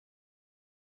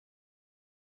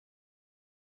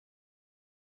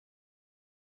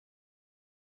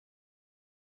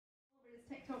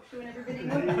TikTok showing everybody.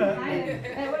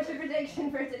 What's your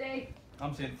prediction for today?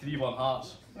 I'm saying 3-1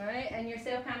 Hearts. Right, and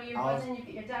yourself, Cammy, you're buzzing. You've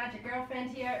got your dad, your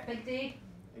girlfriend here. Big day.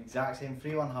 Exact same,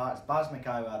 3-1 Hearts. Baz Mackay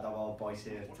had a double boys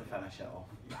here to finish it off.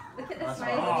 Look at the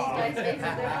smiles on these guys' faces.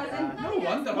 They're buzzing. No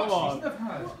wonder what season they've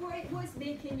had. What's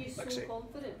making you so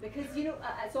confident? Because you know,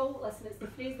 it's all. Listen, it's the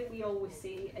phrase that we always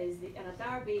say is that in a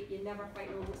derby you never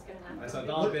quite know what's going to happen. It's a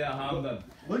derby at Hampden.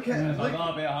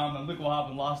 Look what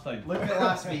happened last time. Look at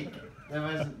last week. There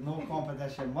was no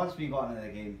competition. Once we got into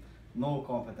the game, no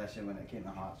competition when it came to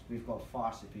Hearts. We've got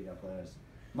far superior players.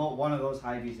 Not one of those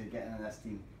Hibies would get into this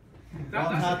team.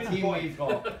 That's a team we've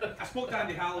got. I spoke to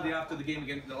Andy Halliday after the game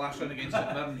against the last round against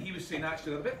St Mirren. He was saying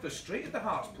actually they're a bit frustrated, the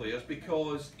Hearts players,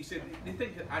 because he said they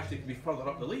think that actually could be further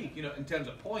up the league, you know, in terms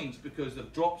of points, because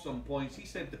they've dropped some points. He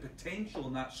said the potential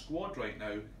in that squad right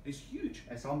now is huge.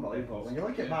 It's unbelievable. When you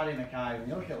look at Barry Mackay, when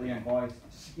you look at Liam Boyce,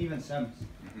 even Sims,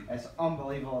 it's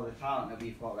unbelievable the talent that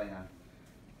we've got right now.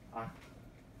 Aye.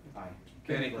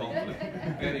 Very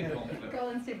confident. Very confident.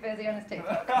 Colin's too busy on his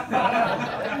TikTok.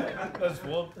 That's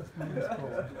one.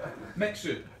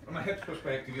 Mixu, from a Hibs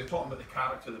perspective, you're talking about the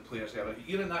character of the players there.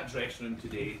 You're in that dressing room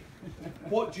today.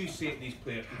 What do you say to these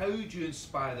players? How do you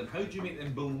inspire them? How do you make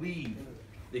them believe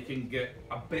they can get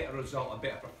a better result, a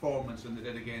better performance than they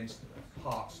did against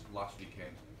Hearts last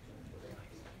weekend?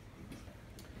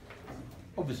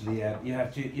 Obviously,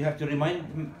 you have to remind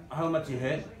them how much you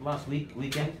hurt last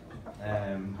weekend.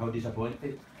 How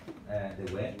disappointed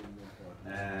they were.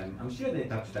 I'm sure they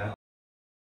touched that